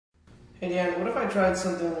Hey Dan, what if I tried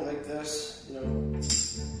something like this? Bit of a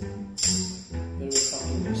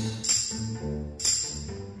funkiness.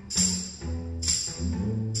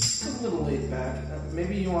 It's a little laid back.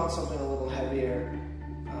 Maybe you want something a little heavier.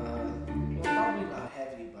 Well, probably not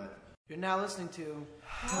heavy, but you're now listening to.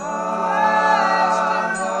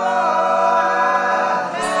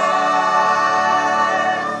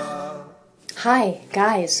 Hi,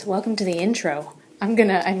 guys. Welcome to the intro.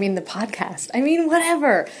 the podcast.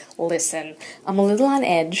 Whatever. Listen, I'm a little on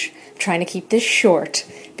edge, trying to keep this short,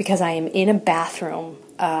 because I am in a bathroom,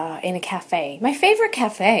 in a cafe. My favorite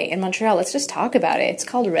cafe in Montreal. Let's just talk about it. It's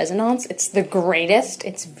called Resonance. It's the greatest.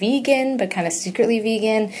 It's vegan, but kind of secretly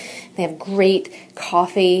vegan. They have great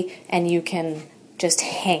coffee, and you can just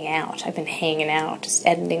hang out. I've been hanging out, just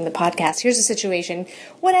editing the podcast. Here's the situation.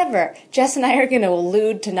 Whatever. Jess and I are going to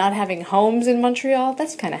allude to not having homes in Montreal.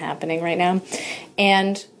 That's kind of happening right now.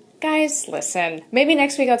 And guys, listen, maybe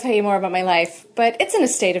next week I'll tell you more about my life, but it's in a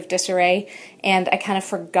state of disarray, and I kind of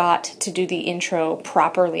forgot to do the intro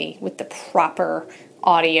properly with the proper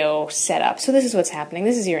audio setup. So this is what's happening.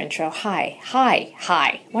 This is your intro. Hi. Why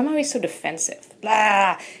am I always so defensive?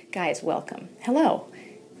 Blah. Guys, welcome. Hello.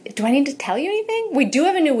 Do I need to tell you anything? We do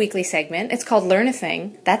have a new weekly segment. It's called Learn a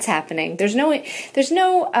Thing. That's happening. There's no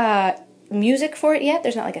music for it yet.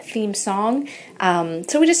 There's not like a theme song.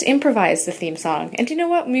 So we just improvised the theme song. And you know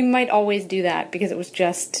what? We might always do that because it was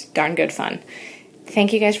just darn good fun.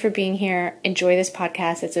 Thank you guys for being here. Enjoy this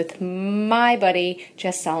podcast. It's with my buddy,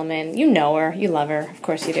 Jess Solomon. You know her. You love her. Of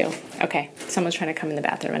course you do. Okay. Someone's trying to come in the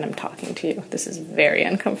bathroom and I'm talking to you. This is very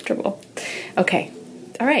uncomfortable. Okay.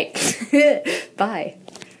 All right. Bye.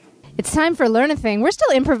 It's time for Learn a Thing. We're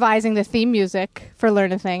still improvising the theme music for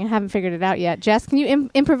Learn a Thing. I haven't figured it out yet. Jess, can you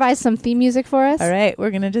improvise some theme music for us? All right. We're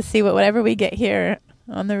going to just see whatever we get here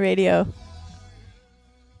on the radio.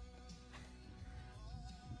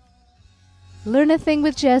 Learn a Thing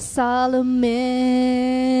with Jess Solomon.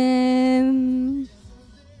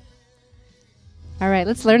 All right.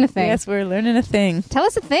 Let's learn a thing. Yes, we're learning a thing. Tell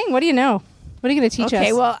us a thing. What do you know? What are you going to teach us?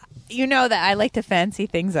 Okay. Well, you know that I like to fancy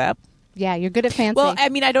things up. Yeah, you're good at fancy. Well, I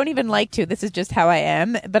don't even like to. This is just how I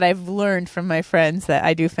am. But I've learned from my friends that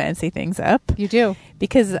I do fancy things up. You do?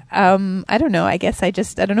 Because, I don't know. I guess I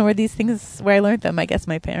don't know where I learned them. I guess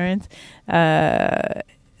my parents.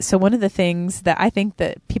 So one of the things that I think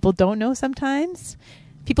that people don't know sometimes,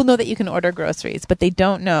 people know that you can order groceries, but they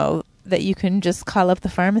don't know that you can just call up the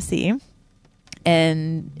pharmacy.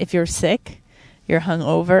 And if you're sick, you're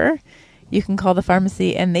hungover, you can call the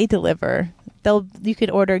pharmacy and they deliver. You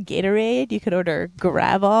could order Gatorade. You could order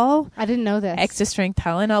Gravol. I didn't know this. Extra strength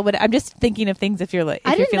Tylenol. But I'm just thinking of things if you're feeling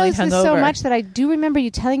hungover. I didn't know this so much that I do remember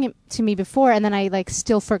you telling it to me before, and then I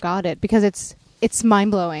still forgot it because it's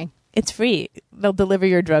mind blowing. It's free. They'll deliver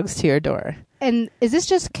your drugs to your door. And is this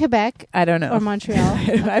just Quebec? I don't know. Or Montreal?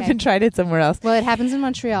 I haven't tried it somewhere else. Well, it happens in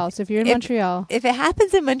Montreal. So if you're in Montreal, if it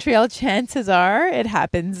happens in Montreal, chances are it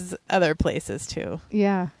happens other places too.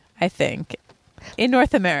 Yeah, I think. In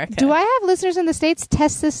North America. Do I have listeners in the States?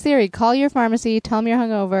 Test this theory. Call your pharmacy. Tell them you're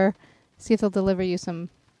hungover. See if they'll deliver you some.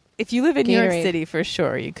 If you live in Gatorade. New York City, for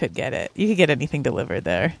sure, you could get it. You could get anything delivered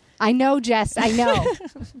there. I know, Jess. I know.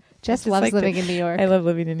 Jess loves living in New York. I love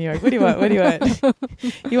living in New York. What do you want?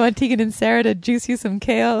 You want Tegan and Sarah to juice you some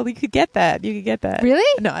kale? You could get that.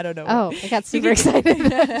 Really? No, I don't know. Oh, I got super excited.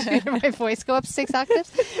 Did you hear my voice go up 6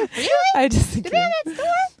 octaves? Really? I just Did we have that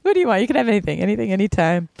store? What do you want? You can have anything,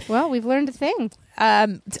 anytime. Well, we've learned a thing.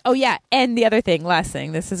 Oh, yeah. And the other thing, last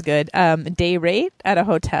thing, this is good. Day rate at a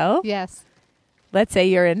hotel. Yes. Let's say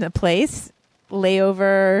you're in a place,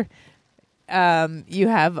 layover, you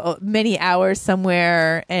have many hours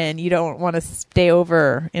somewhere and you don't want to stay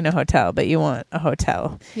over in a hotel, but you want a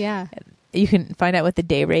hotel. Yeah. You can find out what the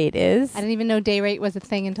day rate is. I didn't even know day rate was a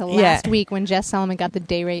thing until last week when Jess Solomon got the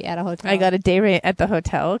day rate at a hotel. I got a day rate at the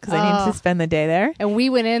hotel because I needed to spend the day there. And we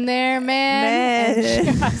went in there, man.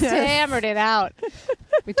 And just hammered it out.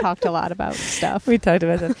 We talked a lot about stuff. We talked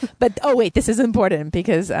about that. But, oh, wait, this is important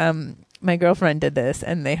because my girlfriend did this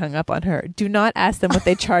and they hung up on her. Do not ask them what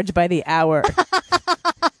they charge by the hour.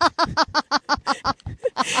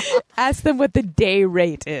 Ask them what the day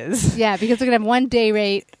rate is. Yeah, because we're going to have one day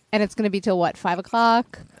rate. And it's going to be till what, 5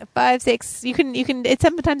 o'clock? 5, 6. You can.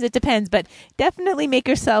 Sometimes it depends, but definitely make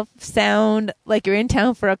yourself sound like you're in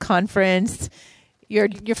town for a conference. Your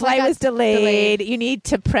flight was delayed. You need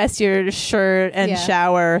to press your shirt and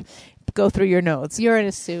shower. Go through your notes. You're in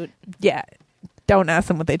a suit. Yeah. Don't ask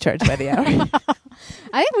them what they charge by the hour.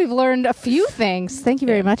 I think we've learned a few things. Thank you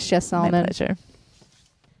very much, Jess Solomon. My pleasure.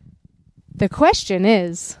 The question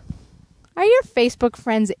is, are your Facebook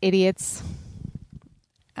friends idiots?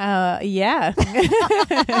 Yeah.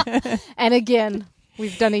 And again,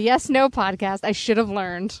 we've done a yes/no podcast. I should have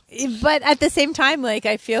learned. But at the same time, like,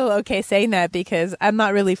 I feel okay saying that because I'm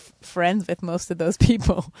not really friends with most of those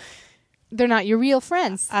people. They're not your real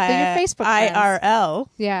friends. They're your Facebook friends. IRL.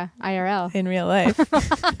 Yeah, IRL. In real life.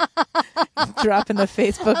 Dropping the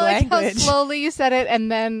Facebook I like language. how slowly you said it, and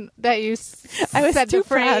then that you I was said too the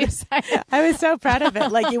phrase. I was so proud of it.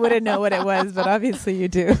 Like, you wouldn't know what it was, but obviously you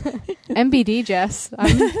do. MBD, Jess.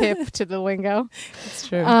 I'm hip to the lingo. It's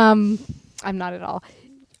true. I'm not at all.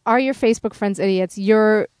 Are your Facebook friends idiots?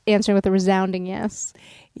 You're answering with a resounding yes.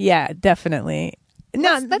 Yeah, definitely.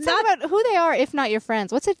 Let's talk about who they are, if not your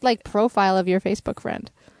friends. What's it like profile of your Facebook friend?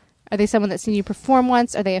 Are they someone that's seen you perform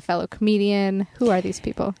once? Are they a fellow comedian? Who are these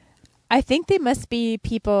people? I think they must be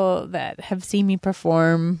people that have seen me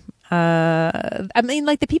perform. I mean,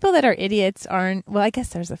 like, the people that are idiots aren't. Well, I guess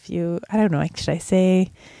there's a few. I don't know. Should I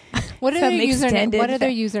say? What are their usernames? What are their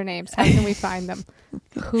usernames? How can we find them?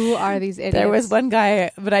 Who are these idiots? There was one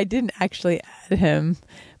guy, but I didn't actually add him.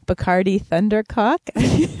 Bacardi Thundercock.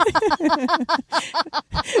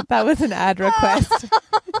 That was an ad request.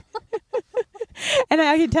 And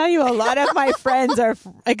I can tell you a lot of my friends are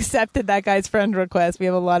accepted that guy's friend request. We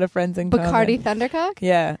have a lot of friends in common. Bacardi Thundercock?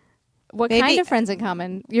 Yeah. What kind of friends in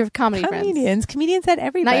common? Your comedy friends? Comedians at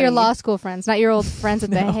everybody. Not your law school friends. Not your old friends at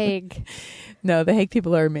The Hague. No, The Hague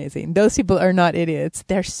people are amazing. Those people are not idiots.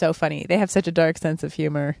 They're so funny. They have such a dark sense of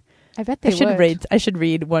humor. I bet they would. I should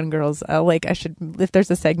read one girl's. If there's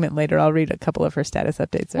a segment later, I'll read a couple of her status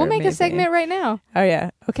updates. We'll make a segment right now. Oh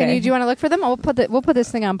yeah, okay. Do you want to look for them? We'll put this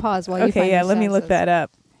thing on pause while you find. Okay, yeah. Let me look that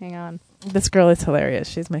up. Hang on. This girl is hilarious.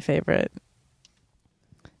 She's my favorite.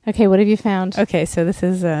 Okay, what have you found? Okay, so this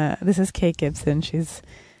is Kate Gibson. She's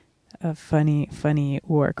a funny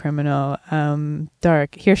war criminal.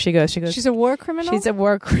 Dark. Here she goes. She's a war criminal? She's a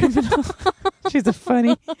war criminal. She's a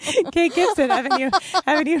funny Kate Gibson. Haven't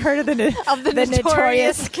you heard of the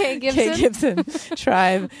notorious Kate Gibson? Kate Gibson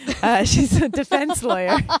tribe? She's a defense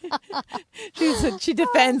lawyer. She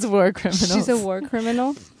defends war criminals. She's a war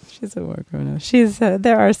criminal. She's a war criminal.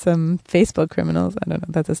 There are some Facebook criminals. I don't know.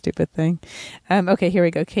 That's a stupid thing. Okay, here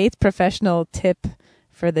we go. Kate's professional tip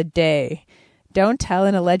for the day. Don't tell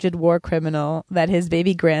an alleged war criminal that his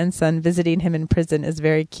baby grandson visiting him in prison is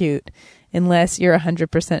very cute, unless you're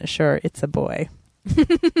 100% sure it's a boy.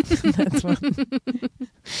 That's one. And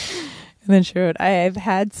then she wrote, I have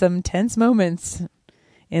had some tense moments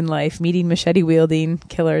in life meeting machete-wielding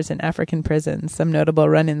killers in African prisons, some notable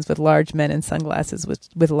run-ins with large men in sunglasses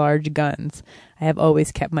with large guns. I have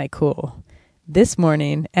always kept my cool. This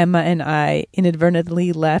morning, Emma and I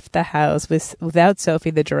inadvertently left the house without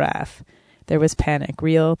Sophie the giraffe. There was panic,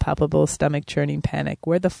 real, palpable, stomach-churning panic.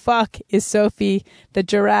 Where the fuck is Sophie the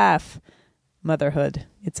giraffe? Motherhood.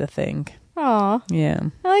 It's a thing. Aw. Yeah.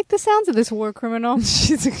 I like the sounds of this war criminal.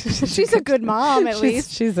 She's a good mom, at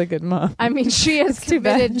least. She's a good mom. I mean, she has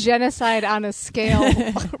committed genocide on a scale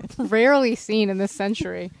rarely seen in this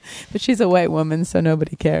century. But she's a white woman, so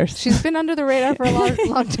nobody cares. She's been under the radar for a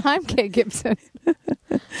long time, Kate Gibson.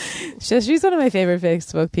 She's one of my favorite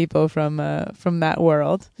Facebook people from that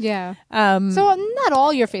world. Yeah. So not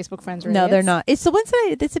all your Facebook friends are idiots. No, they're not. It's the ones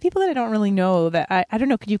it's the people that I don't really know that I don't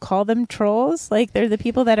know. Could you call them trolls? Like, they're the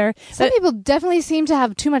people that are. Some people definitely seem to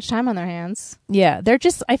have too much time on their hands. Yeah,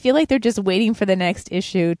 I feel like they're just waiting for the next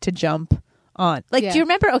issue to jump on. Like, do you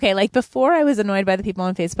remember? Okay, like, before I was annoyed by the people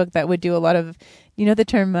on Facebook that would do a lot of, the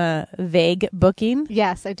term vague booking?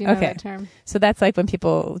 Yes, I do know that term. So that's like when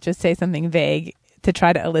people just say something vague to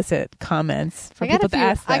try to elicit comments for people to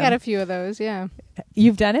ask them. I got a few of those, yeah.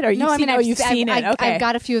 You've done it? Or you've seen it? You've seen it. Okay. I've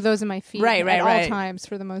got a few of those in my feed at all times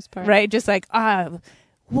for the most part. Right, just like,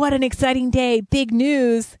 what an exciting day, big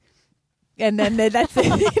news. And then that's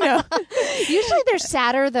it, Usually they're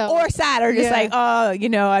sadder, though. Or sadder, just like,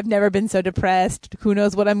 I've never been so depressed. Who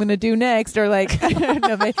knows what I'm going to do next? Or like, I don't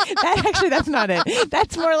know. That's not it.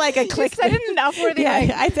 That's more like a click. You said it in an upworthy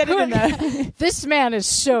way. I said it in a... This man is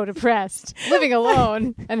so depressed, living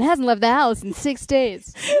alone, and hasn't left the house in 6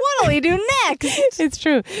 days. What'll he do next? It's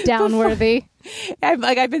true. Downworthy.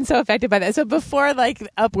 I've been so affected by that. So before, like,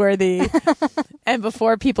 Upworthy and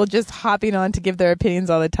before people just hopping on to give their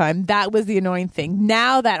opinions all the time, that was the annoying thing.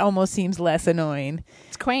 Now that almost seems less annoying.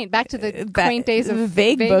 It's quaint. Back to the quaint days of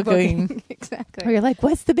vague booking. Exactly. Where you're like,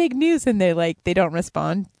 what's the big news? And they don't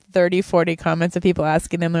respond. 30, 40 comments of people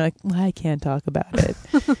asking them. They're like, well, I can't talk about it.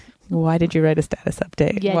 Why did you write a status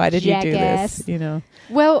update? Yeah, why did jackass. You do this?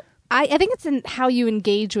 Well, I think it's in how you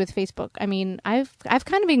engage with Facebook. I mean, I've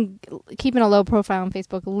kind of been keeping a low profile on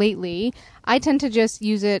Facebook lately. I tend to just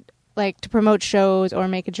use it like to promote shows or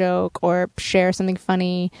make a joke or share something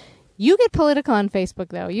funny. You get political on Facebook,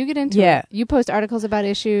 though. You get into it. You post articles about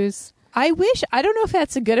issues. I don't know if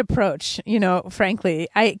that's a good approach, frankly.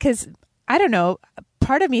 Because I don't know.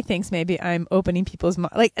 Part of me thinks maybe I'm opening people's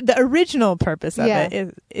minds. Like, the original purpose of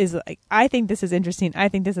it is like, I think this is interesting. I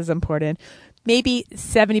think this is important. Maybe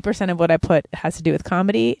 70% of what I put has to do with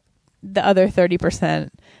comedy. The other 30%,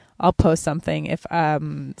 I'll post something if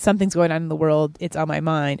something's going on in the world, it's on my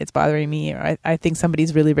mind, it's bothering me, or I think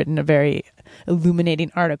somebody's really written a very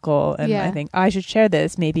illuminating article, and I think I should share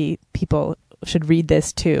this. Maybe people should read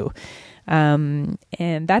this too. And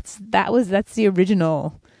that's the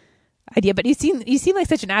original idea. But you seem like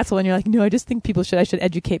such an asshole, and you're like, no, I just think I should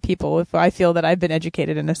educate people if I feel that I've been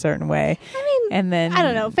educated in a certain way. I mean, and then I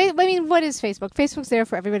don't know. What is Facebook? Facebook's there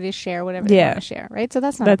for everybody to share whatever they want to share, right? So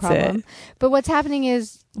that's not a problem. It. But what's happening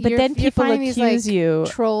is, then people accuse these, you,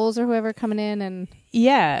 trolls or whoever coming in and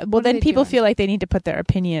then people feel like they need to put their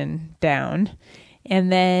opinion down. And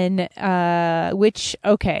then, I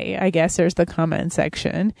guess there's the comment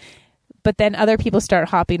section. But then other people start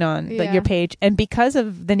hopping on your page. And because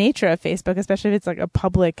of the nature of Facebook, especially if it's like a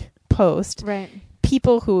public post,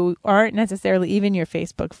 people who aren't necessarily even your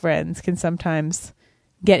Facebook friends can sometimes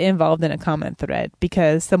get involved in a comment thread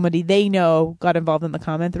because somebody they know got involved in the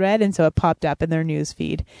comment thread. And so it popped up in their news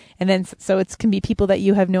feed. And then so it can be people that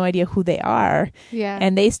you have no idea who they are. Yeah.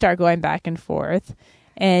 And they start going back and forth.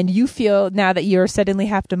 And you feel now that you suddenly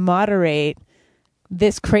have to moderate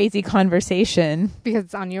this crazy conversation because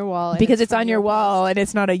it's on your wall. Because it's on your wall, and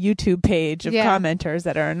it's not a YouTube page of commenters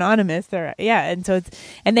that are anonymous. And so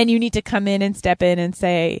and then you need to come in and step in and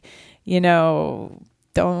say,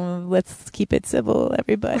 let's keep it civil,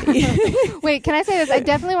 everybody. Wait, can I say this? I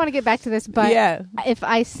definitely want to get back to this, but if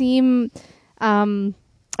I seem,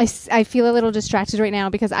 I feel a little distracted right now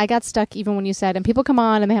because I got stuck even when you said, and people come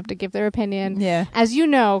on and they have to give their opinion. Yeah. As you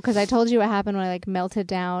know, because I told you what happened when I melted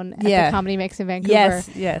down at the Comedy Mix in Vancouver.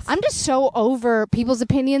 Yes. I'm just so over people's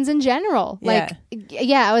opinions in general. I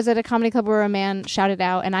was at a comedy club where a man shouted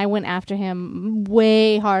out and I went after him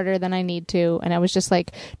way harder than I need to. And I was just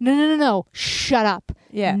like, no, shut up.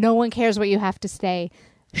 Yeah. No one cares what you have to say.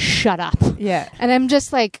 Shut up. Yeah. And I'm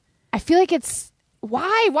just like, I feel like it's,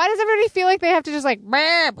 why? Why does everybody feel like they have to just like,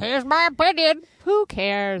 here's my opinion? Who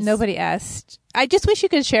cares? Nobody asked. I just wish you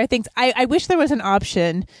could share things. I wish there was an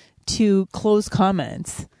option to close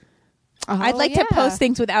comments. I'd like to post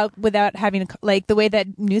things without having like the way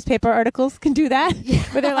that newspaper articles can do that,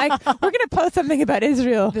 where they're like, we're going to post something about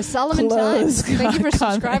Israel. The Solomon Times. Thank you for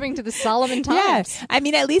subscribing to the Solomon Times. Yeah. I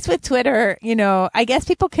mean, at least with Twitter, I guess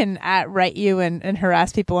people can write you and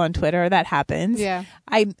harass people on Twitter. That happens. Yeah.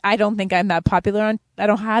 I don't think I'm that popular I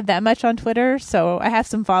don't have that much on Twitter, so I have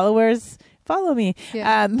some followers. Follow me.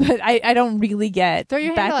 Yeah. But I don't really get Throw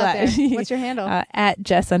your handle out there. What's your handle? At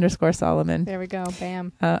Jess_Solomon. There we go.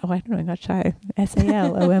 Bam. I don't know. I got shy.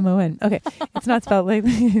 SALOMON. Okay. It's not spelled like,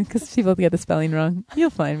 because people get the spelling wrong. You'll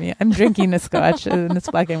find me. I'm drinking a scotch in this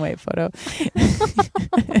black and white photo.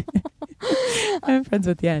 I'm friends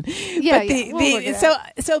with Yan.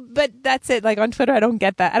 But that's it. Like on Twitter, I don't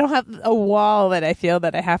get that. I don't have a wall that I feel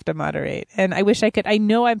that I have to moderate. And I wish I could. I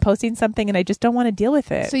know I'm posting something and I just don't want to deal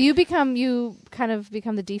with it. So you kind of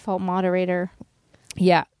become the default moderator.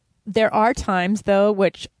 Yeah. There are times though,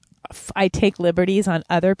 which I take liberties on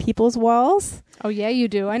other people's walls. Oh yeah, you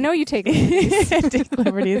do. I know you take liberties. I take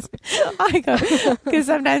liberties. I go, because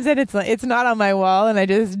sometimes then it's not on my wall and I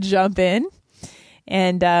just jump in.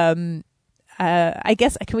 And, I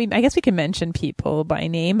guess we can mention people by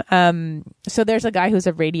name. So there's a guy who's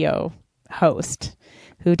a radio host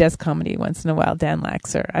who does comedy once in a while, Dan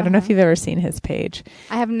Laxer. I don't know if you've ever seen his page.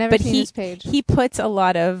 I have never seen his page. He puts a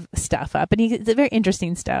lot of stuff up, and it's very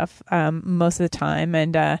interesting stuff most of the time.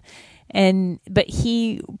 But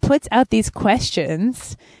he puts out these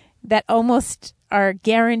questions that almost are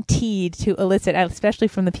guaranteed to elicit, especially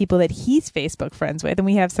from the people that he's Facebook friends with, and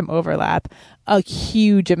we have some overlap, a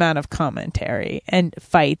huge amount of commentary and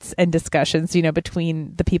fights and discussions,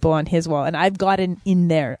 between the people on his wall. And I've gotten in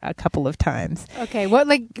there a couple of times. Okay.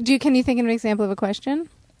 Can you think of an example of a question?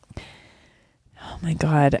 Oh my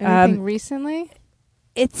God. Anything recently?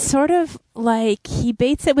 It's sort of like he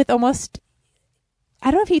baits it with almost, I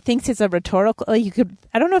don't know if he thinks it's a rhetorical, I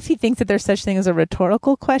don't know if he thinks that there's such thing as a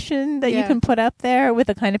rhetorical question that you can put up there with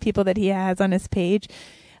the kind of people that he has on his page.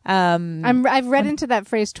 I've read into that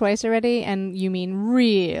phrase twice already, and you mean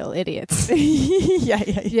real idiots.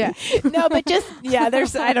 Yeah. No, but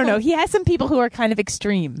there's, I don't know. He has some people who are kind of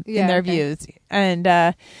extreme in their views. And,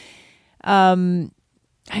 I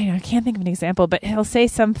can't think of an example, but he'll say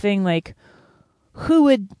something like, who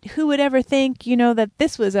would ever think, that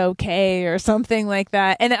this was okay or something like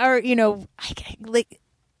that. And,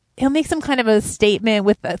 some kind of a statement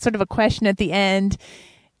with sort of a question at the end,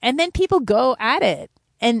 and then people go at it.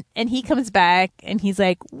 And he comes back and he's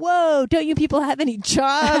like, whoa, don't you people have any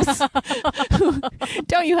jobs?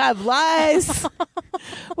 Don't you have lives?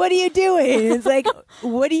 What are you doing? It's like,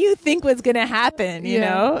 what do you think was going to happen? You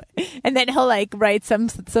know? And then he'll like write some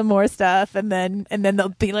more stuff, and then there'll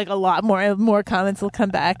be like a lot more comments will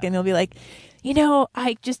come back, and he'll be like, you know,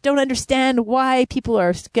 I just don't understand why people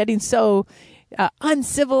are getting so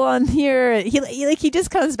uncivil on here. He just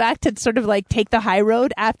comes back to sort of like take the high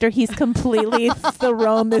road after he's completely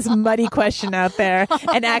thrown this muddy question out there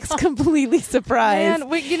and acts completely surprised. Man,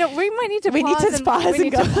 we might need to pause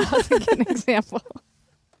and get an example.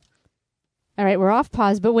 All right, we're off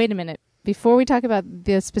pause, but wait a minute. Before we talk about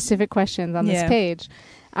the specific questions on this page,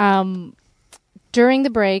 during the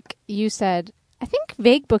break, you said, I think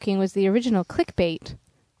vague booking was the original clickbait.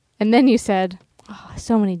 And then you said, oh,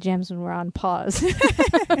 so many gems when we're on pause.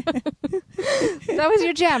 That was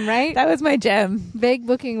your gem, right? That was my gem. Vague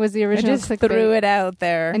booking was the original clickbait. I just threw it out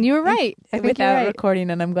there. And you were right. Without recording,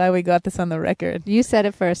 and I'm glad we got this on the record. You said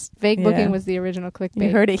it first. Vague booking was the original clickbait.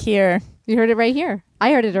 You heard it here. You heard it right here.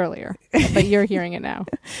 I heard it earlier, but you're hearing it now.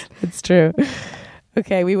 It's true.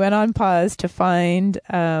 Okay, we went on pause to find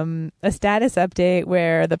a status update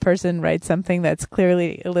where the person writes something that's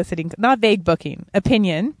clearly eliciting, not vague booking,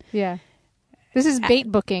 opinion. Yeah. This is bait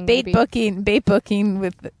booking. Bait booking,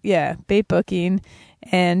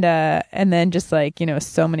 and then just like, you know,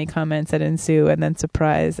 so many comments that ensue, and then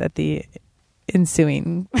surprise at the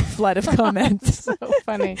ensuing flood of comments. So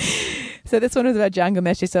funny. So this one was about Jian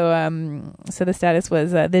Ghomeshi. So the status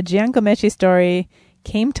was the Jian Ghomeshi story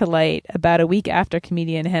came to light about a week after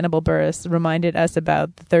comedian Hannibal Buress reminded us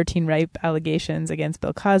about the 13 rape allegations against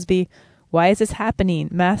Bill Cosby. Why is this happening?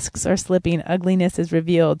 Masks are slipping. Ugliness is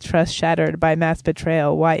revealed. Trust shattered by mass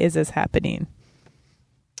betrayal. Why is this happening?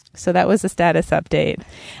 So that was the status update.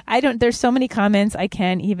 There's so many comments. I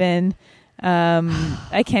can't even,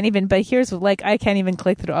 but here's like, I can't even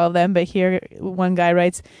click through all of them. But here one guy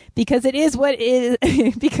writes, because it is what it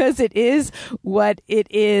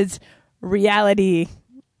is, reality.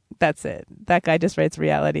 That's it. That guy just writes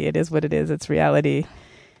reality. It is what it is. It's reality.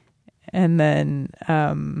 And then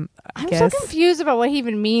I'm so confused about what he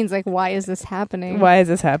even means. Like, why is this happening? Why is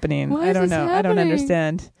this happening? I don't know. I don't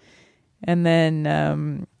understand. And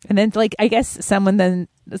then like, I guess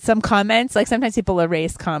some comments, like sometimes people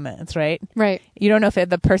erase comments, right? Right. You don't know if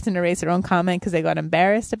the person erased their own comment because they got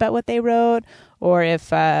embarrassed about what they wrote, or if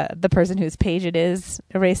the person whose page it is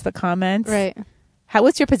erased the comments. Right.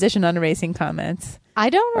 What's your position on erasing comments? I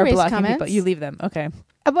don't erase comments. People. You leave them. Okay.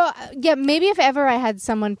 Well, yeah, maybe if ever I had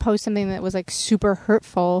someone post something that was like super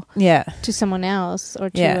hurtful to someone else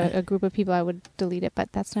or to a group of people, I would delete it,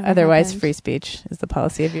 but that's never Otherwise, happened. free speech is the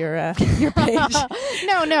policy of your page.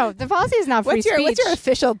 No, the policy is not free speech. What's your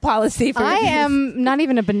official policy for I am not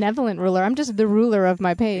even a benevolent ruler. I'm just the ruler of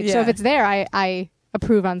my page. Yeah. So if it's there, I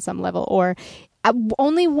approve on some level. Or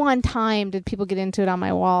only one time did people get into it on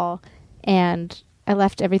my wall, and I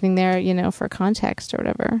left everything there, you know, for context or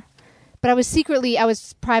whatever. But I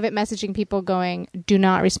was private messaging people going, do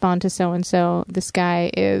not respond to so-and-so. This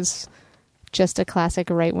guy is just a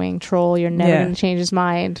classic right-wing troll. You're never going to change his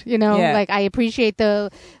mind. You know, like, I appreciate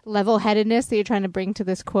the level-headedness that you're trying to bring to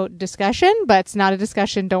this, quote, discussion, but it's not a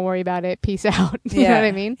discussion. Don't worry about it. Peace out. You know what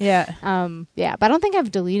I mean? Yeah. But I don't think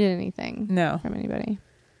I've deleted anything from anybody.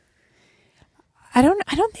 I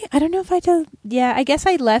don't know if I did. Yeah, I guess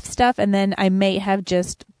I left stuff, and then I may have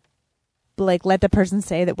just like let the person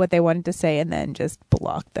say that what they wanted to say and then just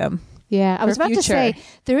block them. Yeah, I was about to say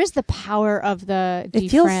there is the power of the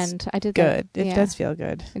defriend. I did good. That. It does feel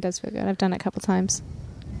good. It does feel good. I've done it a couple times.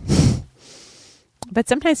 But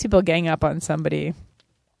sometimes people gang up on somebody.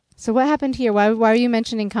 So what happened here? Why are you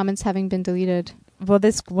mentioning comments having been deleted? Well,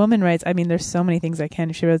 this woman writes, I mean, there's so many things I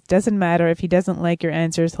can. She wrote, doesn't matter if he doesn't like your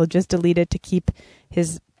answers, he'll just delete it to keep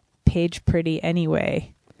his page pretty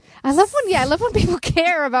anyway. I love when people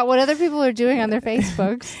care about what other people are doing on their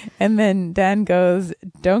Facebooks. And then Dan goes,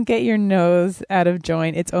 don't get your nose out of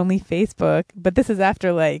joint. It's only Facebook. But this is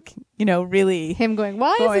after, like, you know, really him going,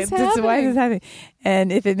 why is this happening?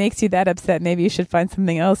 And if it makes you that upset, maybe you should find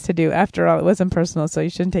something else to do. After all, it wasn't personal, so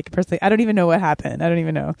you shouldn't take it personally. I don't even know what happened. I don't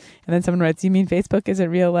even know. And then someone writes, you mean Facebook isn't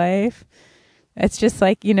real life? It's just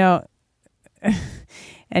like, you know,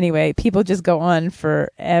 anyway, people just go on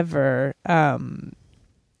forever.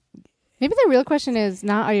 Maybe the real question is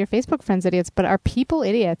not, are your Facebook friends idiots, but are people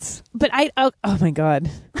idiots? But oh my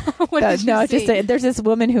God. There's this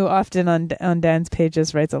woman who often on Dan's page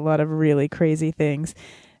just writes a lot of really crazy things.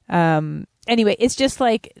 Anyway, it's just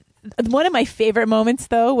like one of my favorite moments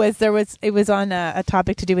though was it was on a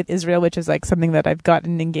topic to do with Israel, which is like something that I've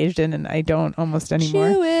gotten engaged in and I don't almost anymore.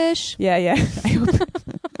 Jewish. Yeah. I hope.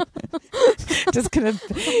 Just gonna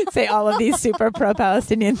say all of these super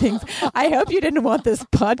pro-Palestinian things. I hope you didn't want this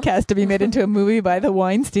podcast to be made into a movie by the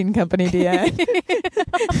Weinstein Company, Deanne.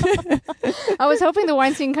 I was hoping the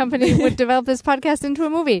Weinstein Company would develop this podcast into a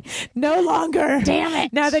movie. No longer. Damn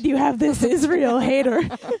it. Now that you have this Israel hater. All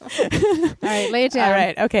right, lay it down. All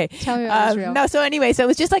right, okay. Tell me about Israel. No, so anyway, so it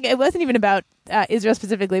was just like, it wasn't even about Israel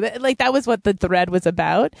specifically, but like that was what the thread was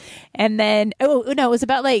about. And then, it was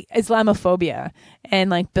about like Islamophobia and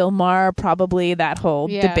like Bill Maher, probably that whole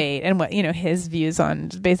debate and what, his views on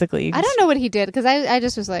basically. I don't know what he did because I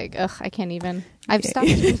just was like, ugh, I can't even. I've stopped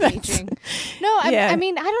engaging. No, I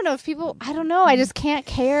mean, I don't know if people, I don't know. I just can't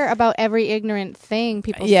care about every ignorant thing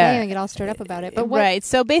people say and get all stirred up about it. But right.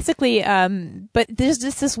 So basically, but there's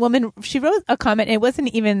just this woman, she wrote a comment. It wasn't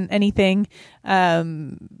even anything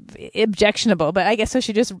objectionable, but I guess so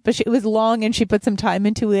it was long and she put some time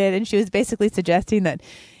into it. And she was basically suggesting that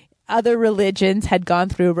other religions had gone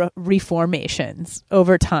through reformations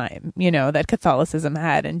over time, that Catholicism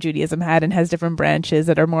had and Judaism had, and has different branches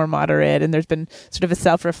that are more moderate. And there's been sort of a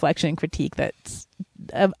self-reflection and critique that's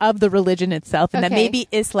of the religion itself, and that maybe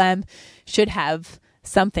Islam should have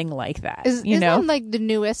something like that. Is Islam like the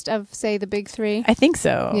newest of, say, the big three? I think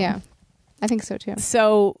so. Yeah, I think so too.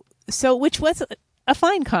 So which was a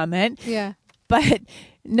fine comment. Yeah. But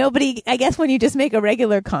nobody, I guess when you just make a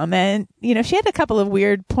regular comment, she had a couple of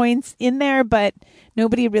weird points in there, but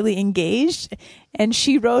nobody really engaged. And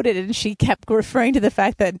she wrote it and she kept referring to the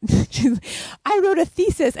fact that I wrote a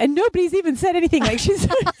thesis and nobody's even said anything. Like she's,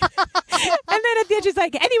 and then at the end she's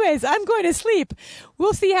like, anyways, I'm going to sleep.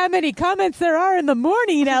 We'll see how many comments there are in the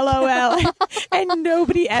morning, LOL. And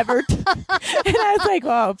nobody ever. And I was like,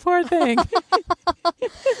 oh, poor thing.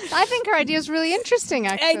 I think her idea is really interesting,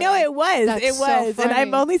 actually. I know it was. That's it was. So and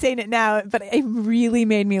I'm only saying it now, but it really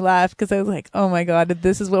made me laugh because I was like, oh my God,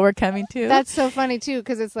 this is what we're coming to. That's so funny too,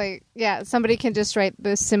 because it's like, somebody can just write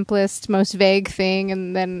the simplest, most vague thing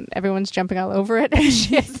and then everyone's jumping all over it. And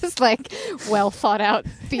she has this like well thought out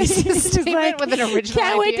thesis statement with an original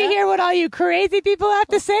Can't wait to hear what all you crazy people have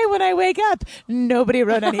to say when I wake up. Nobody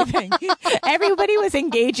wrote anything. Everybody was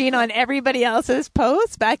engaging on everybody else's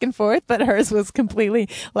posts back and forth, but hers was completely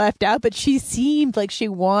left out. But she seemed like she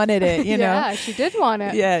wanted it, you know? Yeah, she did want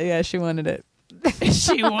it. Yeah, she wanted it. I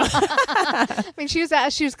mean, she was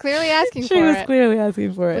clearly asking for it. She was clearly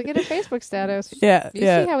asking for it. Look at her Facebook status. Yeah, you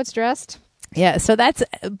see how it's dressed? Yeah, so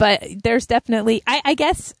but there's definitely, I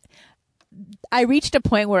guess I reached a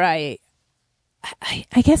point where I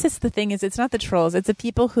guess it's the thing is, it's not the trolls, it's the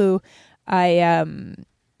people who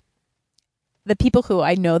the people who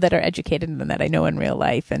I know that are educated and that I know in real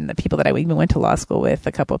life, and the people that I even went to law school with,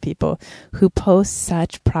 a couple of people who post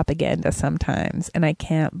such propaganda sometimes, and I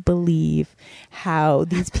can't believe how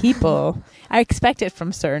these people, I expect it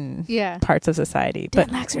from certain parts of society. Dan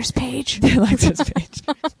Laxer's page. Dan Laxer's page.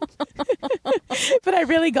 But I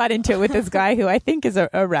really got into it with this guy who I think is a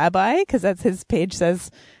rabbi, because that's his page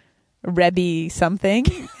says Rebbe something,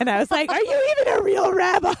 and I was like, are you even a real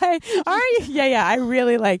rabbi? Are you? Yeah, I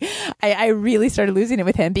really I really started losing it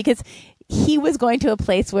with him, because he was going to a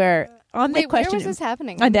place where on the question, where was this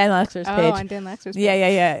happening? On Dan Laxer's page. Oh, on Dan Laxer's page.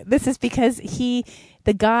 Yeah. This is because the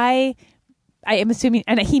guy, I am assuming,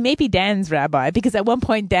 and he may be Dan's rabbi, because at one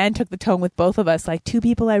point Dan took the tone with both of us, like, two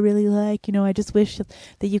people I really like, I just wish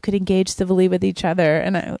that you could engage civilly with each other.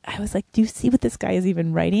 And I was like, do you see what this guy is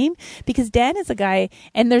even writing? Because Dan is a guy,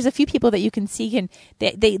 and there's a few people that you can see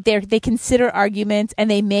they consider arguments,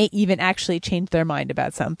 and they may even actually change their mind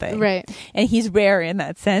about something. Right. And he's rare in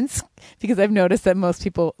that sense, because I've noticed that most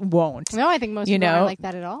people won't. No, I think most people aren't like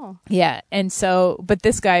that at all. Yeah. And so, but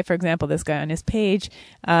this guy, for example, on his page,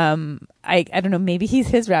 I don't know, maybe he's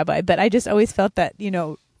his rabbi, but I just always felt that,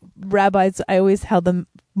 rabbis, I always held them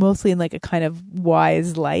mostly in like a kind of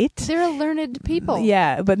wise light. They're a learned people.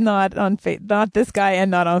 Yeah, but not on not this guy, and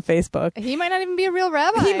not on Facebook. He might not even be a real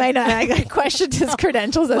rabbi. He might not. I questioned his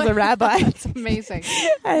credentials as a rabbi. That's amazing.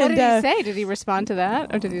 What did he say? Did he respond to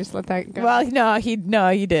that, or did he just let that go? Well, no, he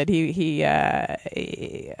did. He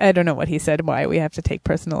I don't know what he said. Why we have to take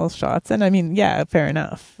personal shots? And I mean, yeah, fair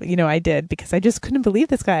enough. I did, because I just couldn't believe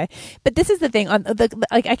this guy. But this is the thing. On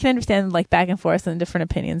I can understand like back and forth and different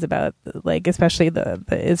opinions about like especially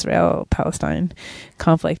the Israel-Palestine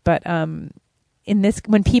conflict, but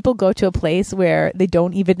when people go to a place where they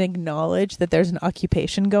don't even acknowledge that there's an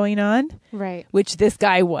occupation going on, right, which this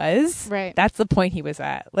guy was, right, that's the point he was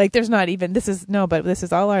at. Like, there's not even, this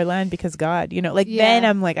is all our land because God, you know, like, then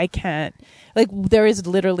I'm like, I can't, like, there is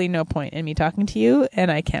literally no point in me talking to you,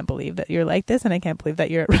 and I can't believe that you're like this, and I can't believe that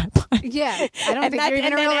you're a rabbi. Yeah, I don't think you're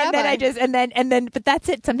even a real rabbi. And then but that's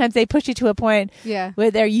it. Sometimes they push you to a point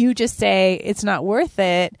where you just say it's not worth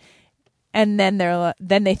it. And then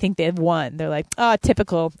they think they've won. They're like, oh,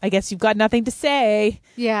 typical. I guess you've got nothing to say.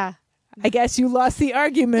 Yeah. I guess you lost the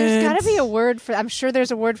argument. There's got to be a word for. I'm sure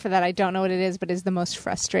there's a word for that. I don't know what it is, but it's the most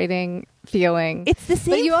frustrating feeling. It's the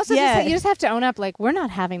same. But you also you just have to own up. Like, we're not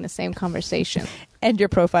having the same conversation. And your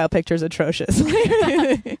profile picture is atrocious.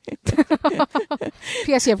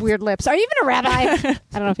 P.S. You have weird lips. Are you even a rabbi? I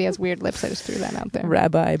don't know if he has weird lips. I just threw that out there.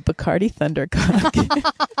 Rabbi Bacardi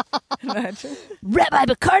Thundercock. Imagine. Rabbi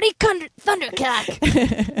Bacardi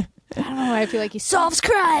Thundercock. I don't know why I feel like he solves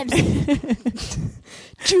crimes.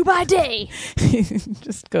 Jew by day. He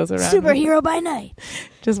just goes around. Superhero by night.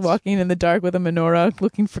 Just walking in the dark with a menorah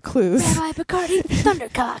looking for clues. Rabbi Bacardi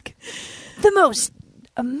Thundercock. The most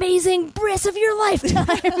amazing bris of your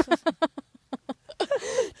lifetime. Do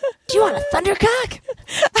you want a Thundercock?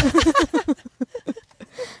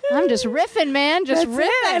 I'm just riffing, man. Just riffing.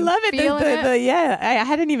 I love it. I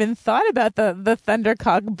hadn't even thought about the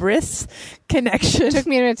Thundercock bris connection. It took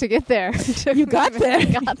me a minute to get there. You got there. I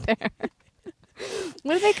got there.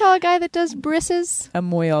 What do they call a guy that does brisses? A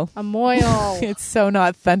moil. A moil. It's so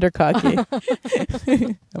not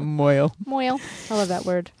Thundercocky. A moil. Moil. I love that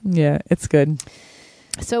word. Yeah, it's good.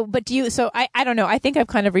 So, but I don't know. I think I've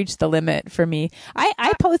kind of reached the limit for me.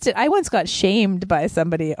 I once got shamed by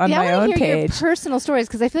somebody on my own page. I want to hear your personal stories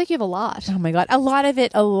because I feel like you have a lot. Oh my God. A lot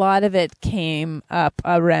of it came up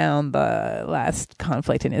around the last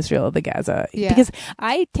conflict in Israel, the Gaza. Yeah. Because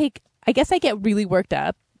I guess I get really worked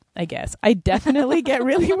up. I definitely get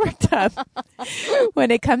really worked up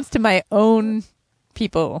when it comes to my own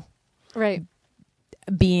people. Right.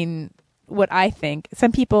 Being what I think.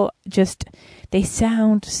 Some people they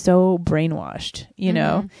sound so brainwashed, you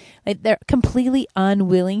know? Like they're completely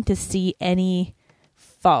unwilling to see any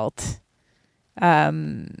fault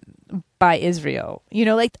by Israel. You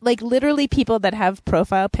know, like literally people that have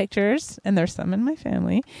profile pictures, and there's some in my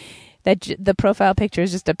family, that the profile picture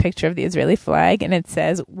is just a picture of the Israeli flag, and it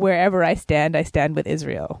says, wherever I stand with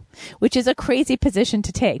Israel, which is a crazy position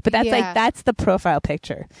to take. But that's the profile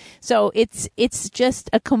picture. So it's just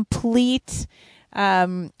a complete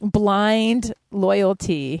blind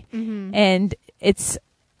loyalty, and it's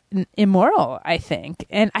immoral, I think.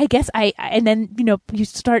 And I guess and then, you know, you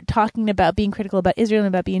start talking about being critical about Israel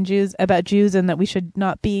and about Jews, and that we should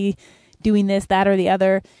not be doing this, that, or the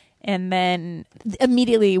other. And then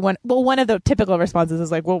immediately one of the typical responses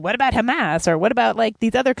is like, well, what about Hamas? Or what about like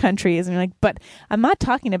these other countries? And you're like, but I'm not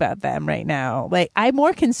talking about them right now. Like, I'm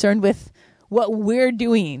more concerned with what we're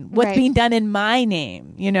doing, what's being done in my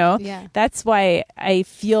name, you know? Yeah. That's why I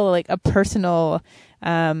feel like a personal,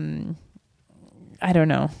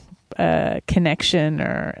 connection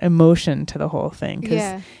or emotion to the whole thing.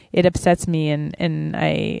 'Cause it upsets me. And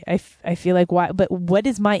I feel like, why, but what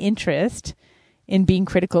is my interest in being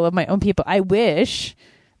critical of my own people? I wish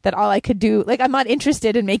that all I could do, like, I'm not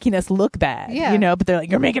interested in making us look bad, you know, but they're like,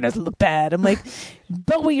 you're making us look bad. I'm like,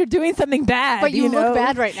 but you're doing something bad. But you look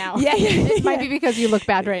bad right now. Yeah. It might be because you look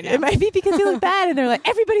bad right now. It might be because you look bad. And they're like,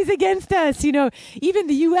 everybody's against us, you know, even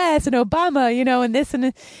the US and Obama, you know, and this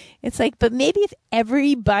and it's like, but maybe if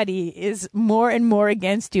everybody is more and more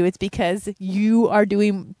against you, it's because you are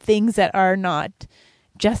doing things that are not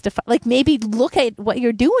justify, like, maybe look at what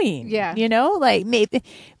you're doing, you know, like, maybe,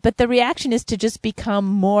 but the reaction is to just become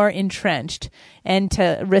more entrenched and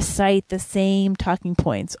to recite the same talking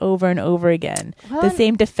points over and over again, the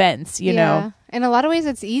same defense, you know. In a lot of ways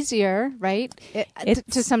it's easier, right?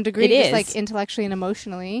 To some degree, just like intellectually and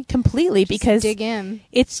emotionally, completely, just because dig in.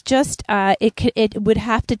 It's just it would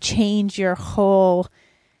have to change your whole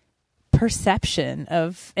perception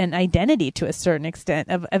of an identity to a certain extent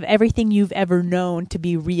of everything you've ever known to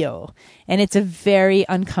be real. And it's a very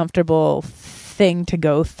uncomfortable thing to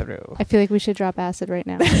go through. I feel like we should drop acid right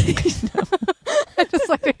now. I just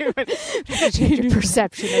like to change your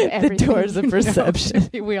perception of everything. The doors of perception.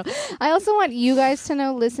 I also want you guys to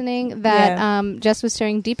know, listening, that Jess was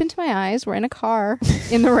staring deep into my eyes. We're in a car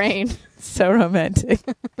in the rain. So romantic.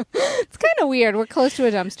 It's kind of weird. We're close to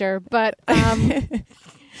a dumpster, but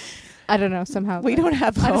I don't know, somehow. We don't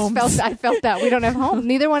have homes. I felt that. We don't have homes.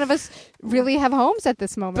 Neither one of us really have homes at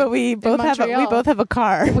this moment. But we both have a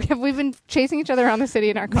car. We've been chasing each other around the city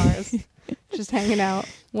in our cars. Just hanging out,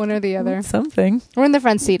 one or the other. Something. We're in the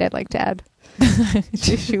front seat, I'd like to add.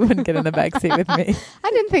 She wouldn't get in the back seat with me.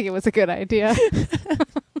 I didn't think it was a good idea.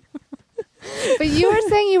 But you were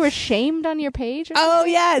saying you were shamed on your page? Oh,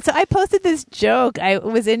 yeah. So I posted this joke. I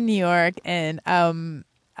was in New York, and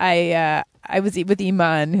I was with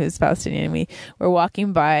Iman, who's Palestinian. We were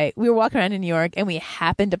walking around in New York, and we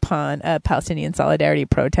happened upon a Palestinian solidarity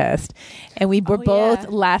protest, and we were both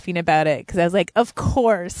laughing about it because I was like, of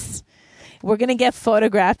course we're going to get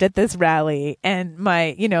photographed at this rally, and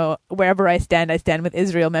my, wherever I stand with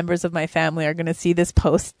Israel. Members of my family are going to see this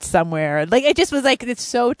post somewhere. Like, it just was like, it's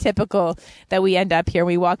so typical that we end up here.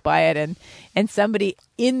 We walk by it, and somebody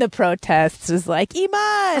in the protests was like, Iman!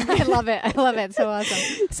 I love it. So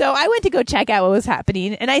awesome. So I went to go check out what was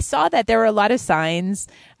happening, and I saw that there were a lot of signs,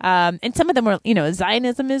 and some of them were,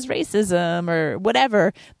 Zionism is racism or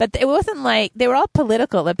whatever, but it wasn't like, they were all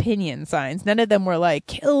political opinion signs. None of them were like,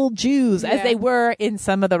 kill Jews, as they were in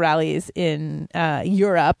some of the rallies in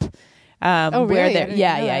Europe. Really?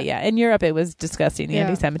 Yeah. In Europe, it was disgusting. The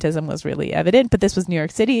anti-Semitism was really evident, but this was New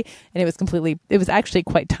York City, and it was actually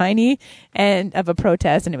quite tiny and of a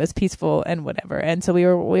protest, and it was peaceful and whatever. And so we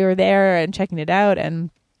were there and checking it out, and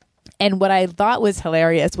what I thought was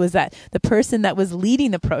hilarious was that the person that was leading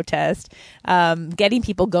the protest, getting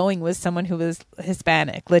people going, was someone who was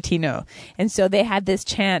Hispanic, Latino. And so they had this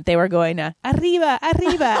chant. They were going, arriba,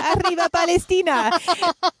 arriba, arriba Palestina.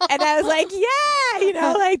 And I was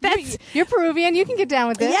like, that's... You're Peruvian. You can get down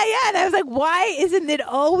with it. Yeah. And I was like, why isn't it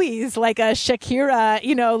always like a Shakira,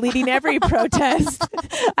 leading every protest?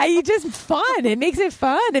 Just fun. It makes it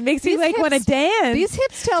fun. It makes me want to dance. These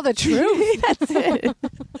hips tell the truth. That's it.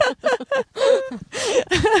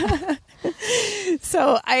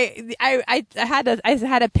 So I had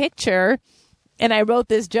a picture, and I wrote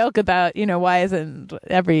this joke about why isn't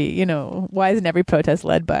every protest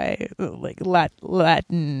led by like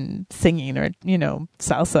Latin singing or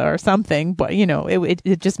salsa or something, but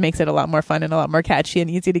it just makes it a lot more fun and a lot more catchy and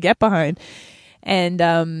easy to get behind. And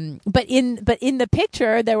but in the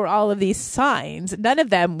picture there were all of these signs, none of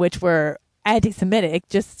them which were anti-Semitic,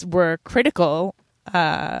 just were critical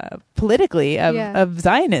politically of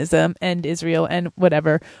Zionism and Israel and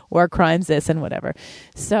whatever, war crimes this and whatever.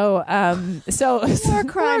 So war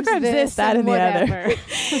crimes this, that, and the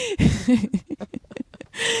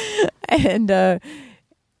other.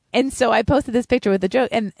 And so I posted this picture with the joke,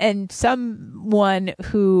 and someone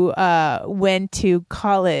who went to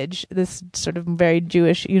college, this sort of very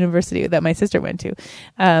Jewish university that my sister went to,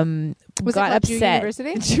 got upset.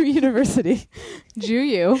 Jew University.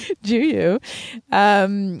 Jew.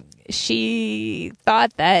 She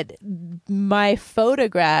thought that my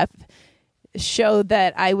photograph showed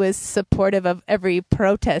that I was supportive of every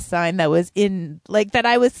protest sign that was that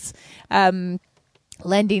I was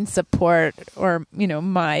lending support or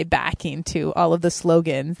my backing to all of the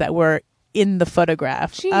slogans that were in the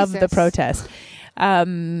photograph of the protest.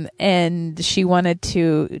 And she wanted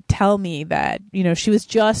to tell me that she was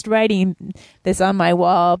just writing this on my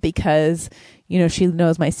wall because she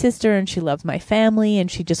knows my sister and she loves my family and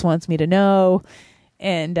she just wants me to know.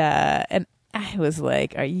 And I was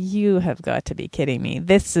like, you have got to be kidding me.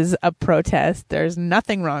 This is a protest. There's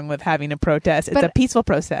nothing wrong with having a protest. It's a peaceful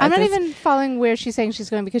protest. I'm not even following where she's saying she's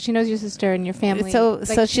going, because she knows your sister and your family. So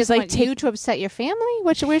she's like, you to upset your family?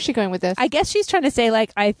 Where's she going with this? I guess she's trying to say,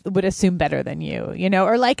 like, I would assume better than you,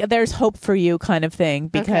 or like there's hope for you kind of thing,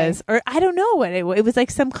 because, or I don't know what it was,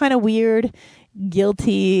 like some kind of weird,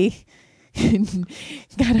 guilty, kind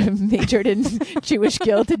of majored in Jewish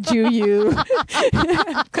guilt and Jew you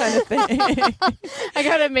kind of thing. I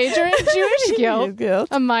got a major in Jewish guilt,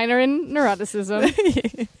 a minor in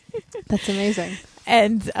neuroticism. That's amazing.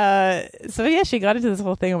 And so she got into this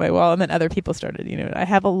whole thing on my wall, and then other people started. I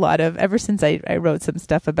have a lot of, ever since I wrote some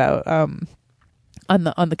stuff about on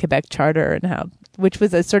the Quebec Charter, and how, which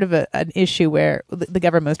was a sort of an issue where the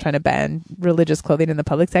government was trying to ban religious clothing in the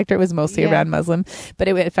public sector. It was mostly around Muslim, but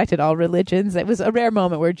it affected all religions. It was a rare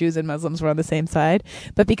moment where Jews and Muslims were on the same side.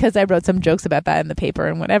 But because I wrote some jokes about that in the paper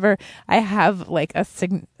and whatever, I have like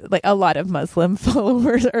a lot of Muslim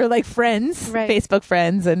followers or like friends, Facebook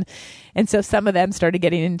friends, and so some of them started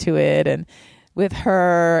getting into it and with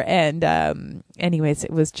her. And anyways,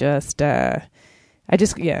 it was just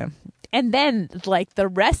And then, like, the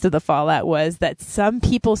rest of the fallout was that some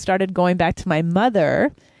people started going back to my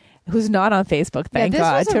mother, who's not on Facebook, thank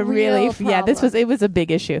God, to really, it was a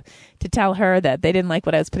big issue, to tell her that they didn't like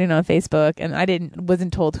what I was putting on Facebook, and I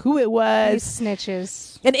wasn't told who it was. These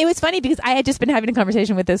snitches. And it was funny because I had just been having a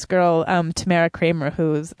conversation with this girl, Tamara Kramer,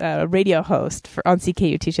 who's a radio host on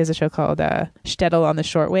CKUT. She has a show called Shtetl on the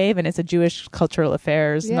Shortwave, and it's a Jewish cultural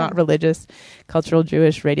affairs, not religious, cultural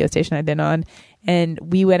Jewish radio station I've been on. And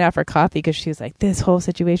we went out for coffee because she was like, this whole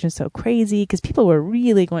situation is so crazy, because people were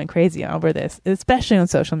really going crazy over this, especially on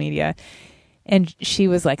social media. And she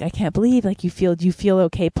was like, I can't believe, like, do you feel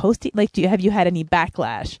okay posting? Like, have you had any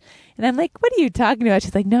backlash? And I'm like, what are you talking about?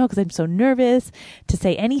 She's like, no, because I'm so nervous to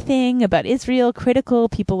say anything about Israel, critical.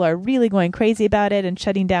 People are really going crazy about it and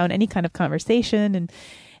shutting down any kind of conversation.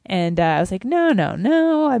 And I was like,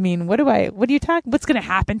 no. I mean, what are you talking? What's going to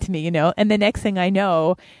happen to me, you know? And the next thing I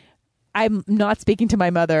know, I'm not speaking to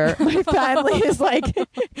my mother. My family is like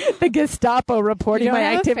the Gestapo reporting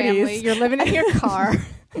my activities. Family. You're living in your car.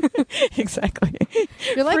 Exactly.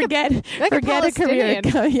 You're like forget a career.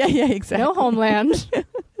 Yeah, exactly. No homeland.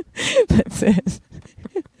 That's it.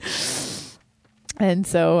 And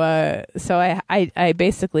so I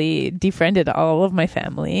basically defriended all of my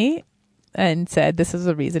family and said, this is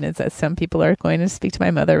the reason, is that some people are going to speak to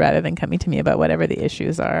my mother rather than coming to me about whatever the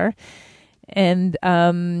issues are. And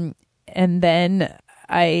then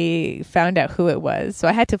I found out who it was. So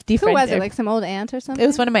I had to defriend. Who was it? Like some old aunt or something? It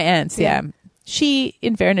was one of my aunts, yeah. She,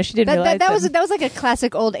 in fairness, she didn't realize that was like a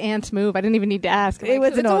classic old aunt move. I didn't even need to ask. It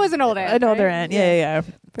was an old aunt. An older aunt, yeah.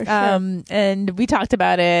 For sure. And we talked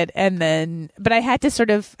about it, but I had to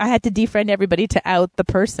defriend everybody to out the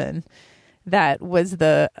person that was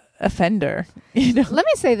the offender. You know? Let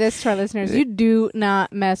me say this to our listeners: you do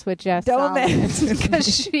not mess with Jess. Don't mess, because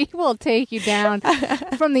she will take you down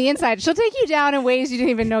from the inside. She'll take you down in ways you didn't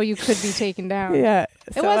even know you could be taken down. Yeah,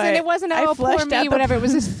 it wasn't. Oh, poor me. Whatever. It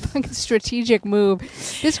was this fucking strategic move.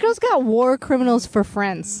 This girl's got war criminals for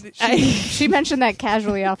friends. She mentioned that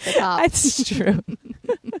casually off the top. That's true.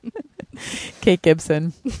 Kate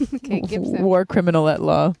Gibson, war criminal at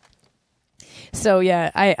law. So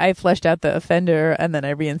yeah, I fleshed out the offender, and then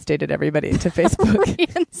I reinstated everybody to Facebook.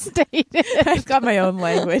 Reinstated. I've got my own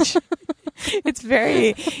language. It's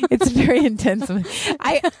very intense.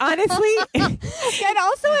 I honestly, and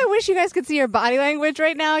also I wish you guys could see your body language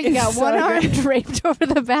right now. You got one arm draped over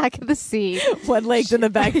the back of the seat, one leg's in the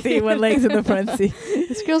back seat, one leg's in the front seat.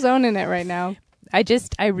 This girl's owning it right now.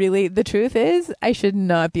 The truth is, I should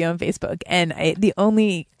not be on Facebook, and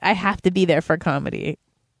I have to be there for comedy.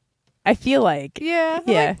 I feel like, yeah.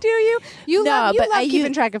 Like, do you? You love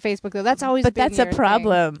keeping track of Facebook though. That's always. But that's a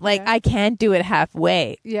problem. Thing. Like, I can't do it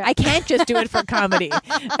halfway. Yeah. I can't just do it for comedy.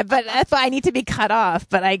 But that's why I need to be cut off.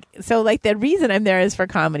 But the reason I'm there is for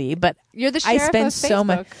comedy. But you're the sheriff I spend of so Facebook.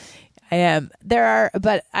 much. I am.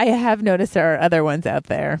 But I have noticed there are other ones out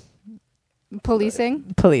there.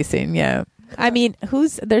 Policing, yeah. I mean,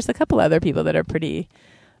 there's a couple other people that are pretty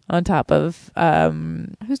on top of.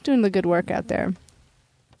 Who's doing the good work out there?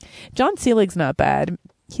 John Selig's not bad.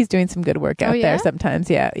 He's doing some good work out there sometimes.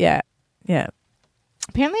 Yeah.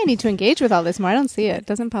 Apparently, I need to engage with all this more. I don't see it. It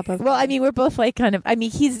doesn't pop up. Well, I mean, we're both like kind of. I mean,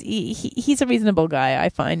 he's a reasonable guy, I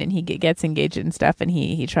find, and he gets engaged in stuff, and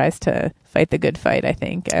he tries to fight the good fight, I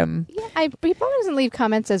think. He probably doesn't leave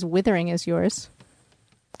comments as withering as yours.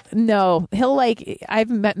 No, he'll I've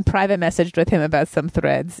private messaged with him about some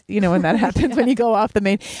threads. You know, when that happens, when you go off the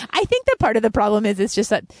main. I think that part of the problem is it's just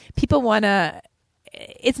that people want to.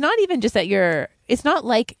 It's not even just that it's not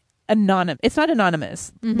like anonymous. It's not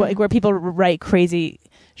anonymous, mm-hmm. where people write crazy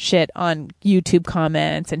shit on YouTube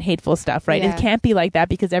comments and hateful stuff, right? Yeah. It can't be like that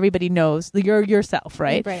because everybody knows you're yourself,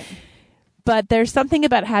 right? Right. But there's something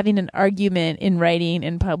about having an argument in writing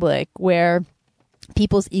in public where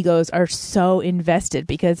people's egos are so invested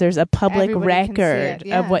because there's a public record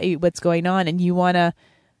of what's going on, and you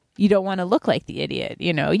don't want to look like the idiot,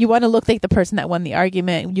 you know. You want to look like the person that won the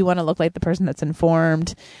argument. You want to look like the person that's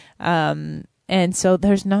informed. And so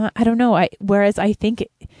there's not, I don't know. Whereas I think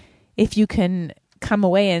if you can come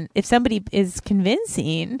away and if somebody is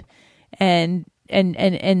convincing and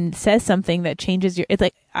says something that changes it's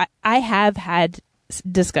like, I have had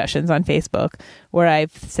discussions on Facebook where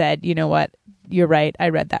I've said, you know what, you're right, I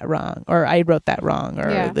read that wrong, or I wrote that wrong, or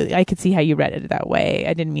I could see how you read it that way.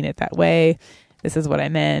 I didn't mean it that way. This is what I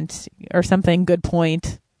meant, or something. Good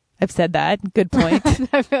point. I've said that. Good point.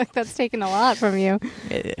 I feel like that's taken a lot from you.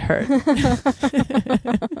 It hurt. But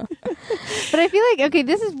I feel like, okay,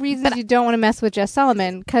 this is reasons you don't want to mess with Jess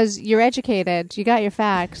Solomon, because you're educated, you got your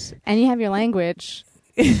facts, and you have your language.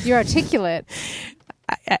 You're articulate.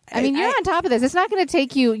 I mean, you're on top of this. It's not going to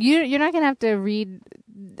take you. You're not going to have to read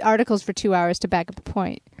articles for 2 hours to back up a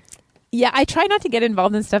point. Yeah, I try not to get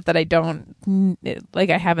involved in stuff that I don't,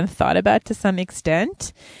 I haven't thought about to some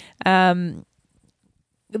extent. The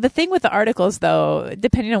thing with the articles, though,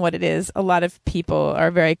 depending on what it is, a lot of people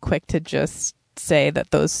are very quick to just say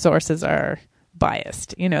that those sources are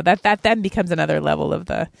biased. You know, that then becomes another level of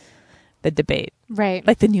the debate. Right.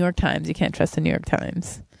 Like the New York Times. You can't trust the New York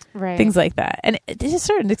Times. Right. Things like that. And to a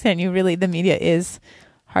certain extent, the media is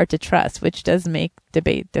hard to trust, which does make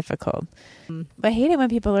debate difficult. But I hate it when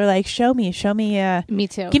people are like, show me. Me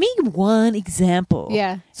too. Give me one example.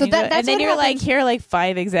 Yeah. So that's and then what you're happened. like, here are like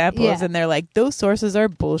 5 examples, Yeah. and they're like, those sources are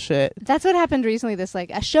bullshit. That's what happened recently. This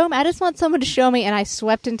like, show me. I just want someone to show me, and I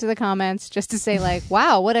swept into the comments just to say like,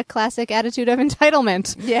 wow, what a classic attitude of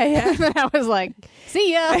entitlement. Yeah, yeah. And I was like,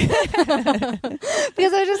 see ya.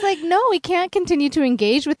 Because I was just like, no, we can't continue to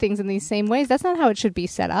engage with things in these same ways. That's not how it should be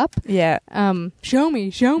set up. Yeah. Show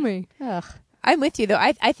me. Ugh. I'm with you though.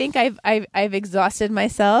 I think I've exhausted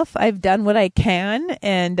myself. I've done what I can,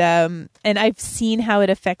 and I've seen how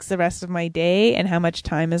it affects the rest of my day and how much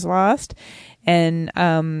time is lost. And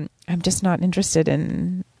I'm just not interested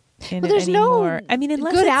in it there's anymore. no I mean,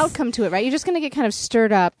 unless good it's outcome to it, right? You're just going to get kind of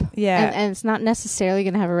stirred up. Yeah. And it's not necessarily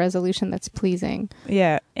going to have a resolution that's pleasing.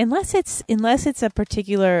 Yeah. Unless it's a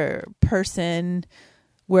particular person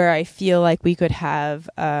where I feel like we could have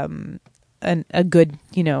a good,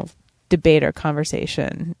 debate or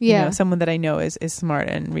conversation. Yeah. Someone that I know is smart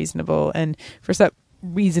and reasonable, and for some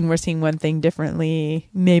reason we're seeing one thing differently,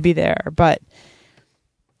 maybe there. But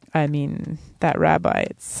I mean, that rabbi,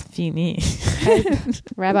 it's fini.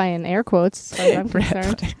 Rabbi in air quotes, as far as I'm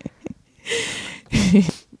concerned.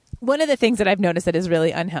 One of the things that I've noticed that is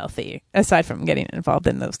really unhealthy, aside from getting involved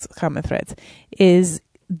in those comment threads, is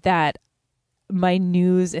that my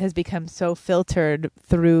news has become so filtered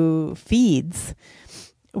through feeds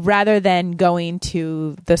rather than going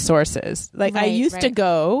to the sources. Like I used to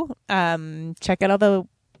go check out all the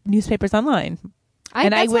newspapers online.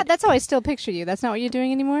 That's how I still picture you. That's not what you're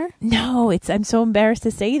doing anymore? No, I'm so embarrassed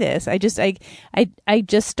to say this. I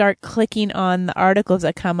just start clicking on the articles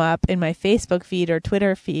that come up in my Facebook feed or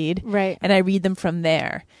Twitter feed. Right. And I read them from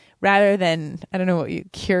there rather than, I don't know what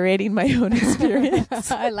curating my own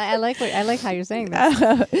experience. I like how you're saying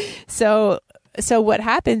that. So what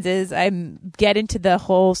happens is I get into the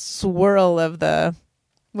whole swirl of the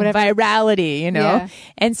virality, Yeah.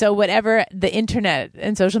 And so whatever the internet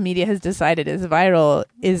and social media has decided is viral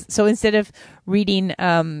is, so instead of reading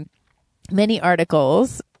many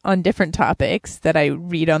articles on different topics that I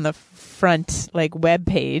read on the front web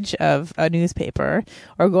page of a newspaper,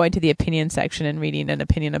 or going to the opinion section and reading an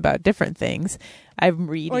opinion about different things, I'm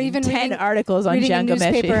reading, or even 10 articles on Django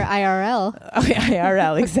Meshi. Newspaper IRL. Oh, yeah,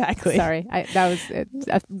 IRL, exactly. Sorry, that was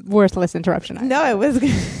a worthless interruption. No, it was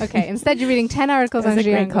okay. Instead, you're reading 10 articles on Django.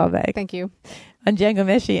 Great callback. Thank you. On Django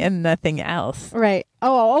Meshi and nothing else. Right.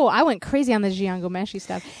 Oh, I went crazy on the Django Meshi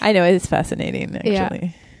stuff. I know, it's fascinating, actually.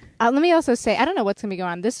 Yeah. Let me also say, I don't know what's going to be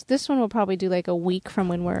going on. This one will probably do a week from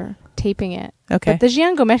when we're taping it. Okay. But the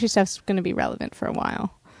Django Meshi stuff's going to be relevant for a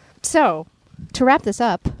while. So, to wrap this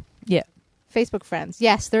up. Yeah. Facebook friends.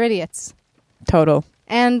 Yes, they're idiots. Total.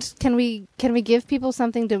 And can we give people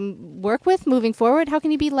something to work with moving forward? How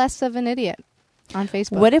can you be less of an idiot on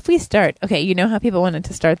Facebook? What if we start, okay, you know how people wanted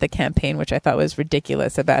to start the campaign, which I thought was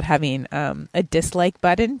ridiculous, about having a dislike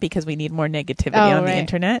button because we need more negativity on the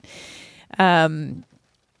internet.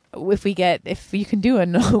 If you can do a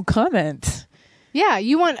no comment. Yeah,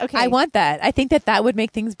 you want, okay. I want that. I think that would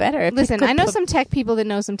make things better. Listen, I know some tech people that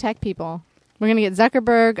know some tech people. We're going to get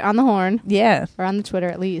Zuckerberg on the horn. Yeah. Or on the Twitter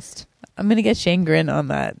at least. I'm going to get Shane Grin on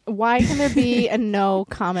that. Why can there be a no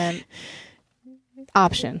comment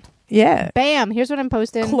option? Yeah. Bam, here's what I'm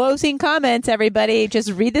posting. Closing comments, everybody.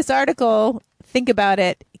 Just read this article. Think about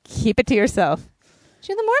it. Keep it to yourself.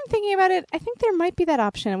 The more I'm thinking about it, I think there might be that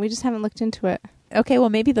option, and we just haven't looked into it. Okay, well,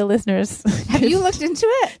 maybe the listeners... Have you looked into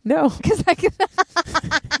it? No. Because I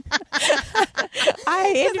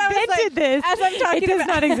invented this. As I'm talking it does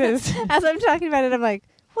not exist. As I'm talking about it, I'm like,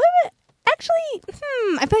 what? Actually,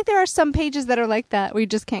 I feel like there are some pages that are like that where you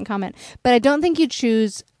just can't comment. But I don't think you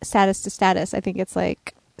choose status to status. I think it's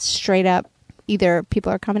straight up, either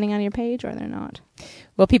people are commenting on your page or they're not.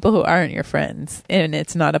 Well, people who aren't your friends, and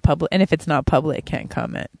it's not and if it's not public, can't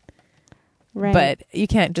comment. Right. But you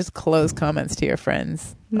can't just close comments to your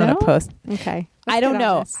friends on a post. Okay. I don't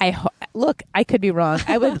know. Look, I could be wrong.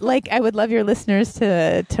 I would love your listeners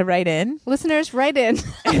to write in. Listeners, write in.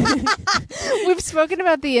 We've spoken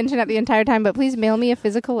about the internet the entire time, but please mail me a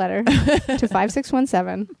physical letter to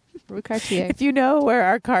 5617 Rue Cartier. If you know where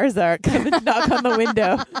our cars are, come and knock on the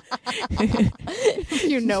window. If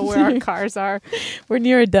you know where our cars are. We're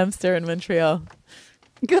near a dumpster in Montreal.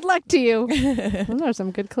 Good luck to you. Those are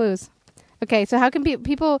some good clues. Okay, so how can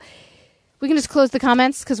people... We can just close the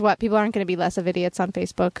comments because people aren't going to be less of idiots on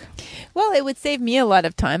Facebook. Well, it would save me a lot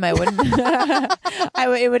of time. I wouldn't.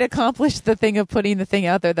 It would accomplish the thing of putting the thing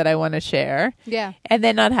out there that I want to share. Yeah. And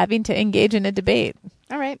then not having to engage in a debate.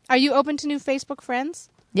 All right. Are you open to new Facebook friends?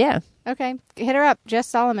 Yeah. Okay. Hit her up. Jess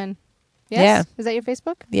Solomon. Yes? Yeah. Is that your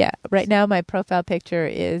Facebook? Yeah. Right now, my profile picture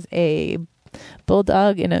is a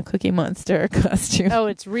bulldog in a Cookie Monster costume. Oh,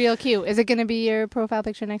 it's real cute. Is it going to be your profile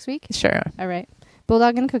picture next week? Sure. All right.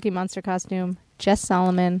 Bulldog in a Cookie Monster costume. Jess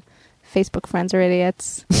Solomon. Facebook friends are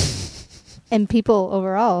idiots. And people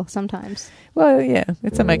overall, sometimes. Well, yeah.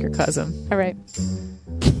 It's a microcosm. All right.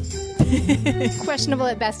 Questionable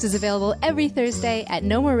at Best is available every Thursday at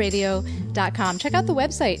nomoreradio.com. Check out the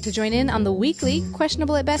website to join in on the weekly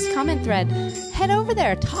Questionable at Best comment thread. Head over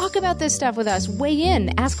there. Talk about this stuff with us. Weigh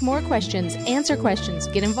in. Ask more questions. Answer questions.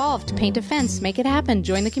 Get involved. Paint a fence. Make it happen.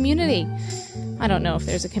 Join the community. I don't know if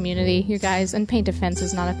there's a community, you guys, and paint a fence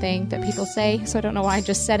is not a thing that people say, so I don't know why I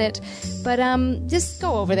just said it. But just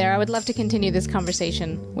go over there. I would love to continue this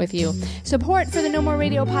conversation with you. Support for the No More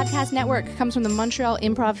Radio Podcast Network comes from the Montreal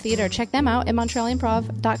Improv Theater. Check them out at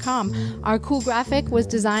montrealimprov.com. Our cool graphic was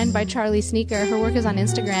designed by Charlie Sneaker. Her work is on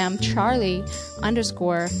Instagram,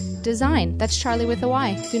 Charlie_design. That's Charlie with a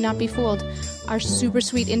Y. Do not be fooled. Our super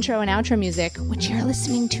sweet intro and outro music, which you're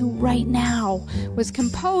listening to right now, was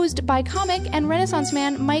composed by comic and Renaissance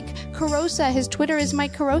man Mike Carosa. His Twitter is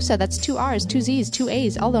Mike Carosa. That's 2 R's, 2 Z's, 2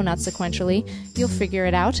 A's, although not sequentially. You'll figure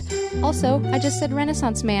it out. Also, I just said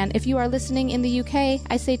Renaissance man. If you are listening in the UK,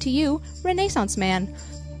 I say to you, Renaissance man.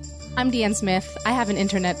 I'm Deanne Smith. I have an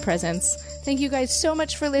internet presence. Thank you guys so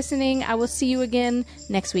much for listening. I will see you again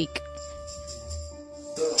next week.